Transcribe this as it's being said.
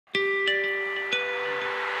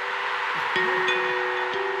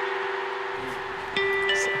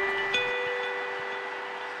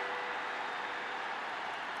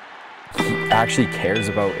actually cares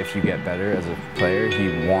about if you get better as a player.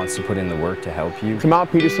 He wants to put in the work to help you. Kamau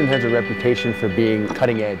Peterson has a reputation for being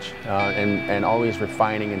cutting edge and always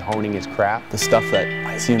refining and honing his craft. The stuff that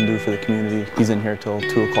I see him do for the community, he's in here till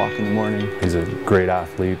 2 o'clock in the morning. He's a great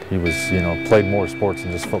athlete. He was, played more sports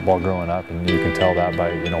than just football growing up, and you can tell that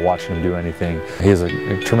by, watching him do anything. He has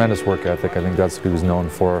a tremendous work ethic. I think that's what he was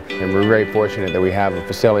known for. And we're very fortunate that we have a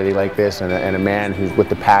facility like this and a man who's with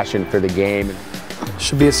the passion for the game.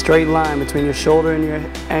 Should be a straight line between your shoulder and your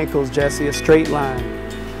ankles, Jesse, a straight line.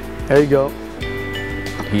 There you go.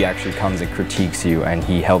 He actually comes and critiques you, and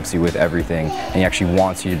he helps you with everything, and he actually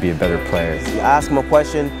wants you to be a better player. You ask him a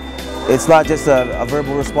question, it's not just a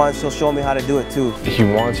verbal response, he'll show me how to do it too. He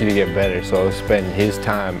wants you to get better, so he'll spend his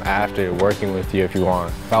time after working with you if you want.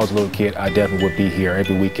 If I was a little kid, I definitely would be here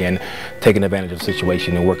every weekend taking advantage of the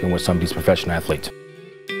situation and working with some of these professional athletes.